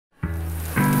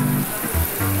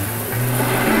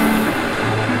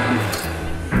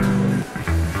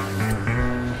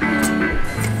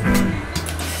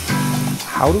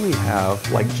how do we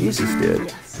have, like Jesus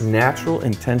did, natural,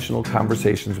 intentional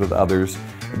conversations with others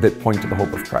that point to the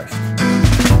hope of Christ?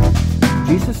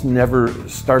 Jesus never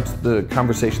starts the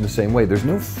conversation the same way. There's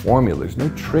no formula, there's no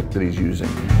trick that he's using.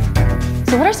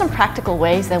 So what are some practical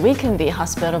ways that we can be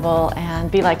hospitable and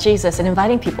be like Jesus and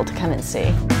inviting people to come and see?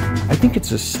 I think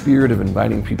it's a spirit of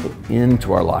inviting people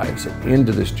into our lives,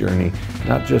 into this journey,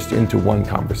 not just into one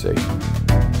conversation.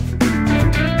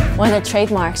 One of the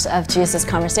trademarks of Jesus'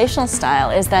 conversational style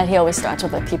is that he always starts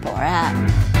with where people are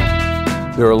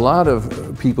at. There are a lot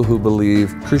of people who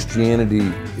believe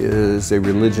Christianity is a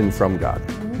religion from God,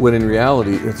 when in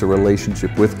reality it's a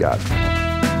relationship with God.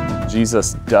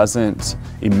 Jesus doesn't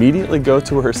immediately go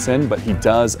to her sin, but he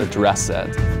does address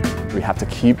it. We have to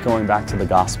keep going back to the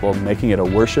gospel, making it a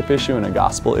worship issue and a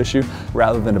gospel issue,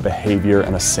 rather than a behavior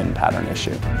and a sin pattern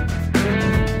issue.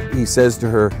 He says to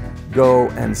her, go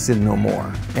and sin no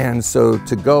more. And so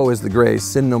to go is the grace,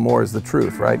 sin no more is the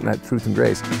truth, right? And that truth and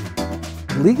grace.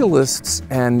 Legalists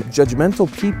and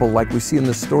judgmental people, like we see in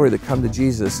this story that come to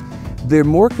Jesus, they're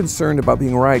more concerned about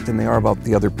being right than they are about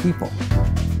the other people.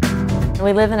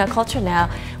 We live in a culture now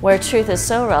where truth is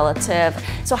so relative.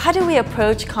 So how do we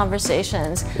approach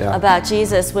conversations about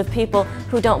Jesus with people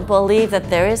who don't believe that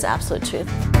there is absolute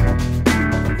truth?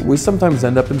 We sometimes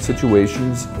end up in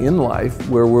situations in life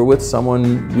where we're with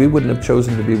someone we wouldn't have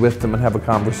chosen to be with them and have a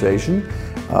conversation,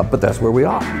 but that's where we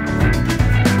are.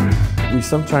 We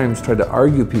sometimes try to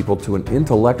argue people to an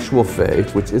intellectual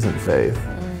faith, which isn't faith.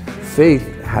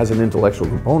 Faith has an intellectual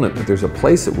component, but there's a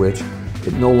place at which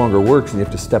it no longer works and you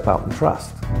have to step out and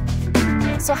trust.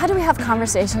 So how do we have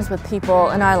conversations with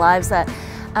people in our lives that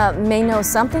may know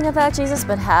something about Jesus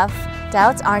but have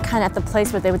doubts, aren't kind of at the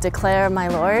place where they would declare, my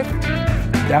Lord?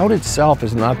 Doubt itself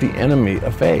is not the enemy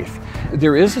of faith.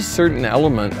 There is a certain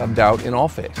element of doubt in all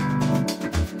faith.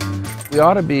 We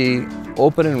ought to be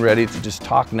open and ready to just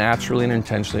talk naturally and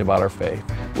intentionally about our faith.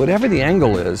 Whatever the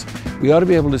angle is, we ought to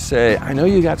be able to say, I know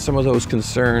you got some of those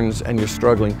concerns and you're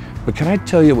struggling, but can I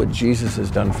tell you what Jesus has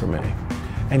done for me?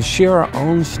 And share our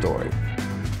own story.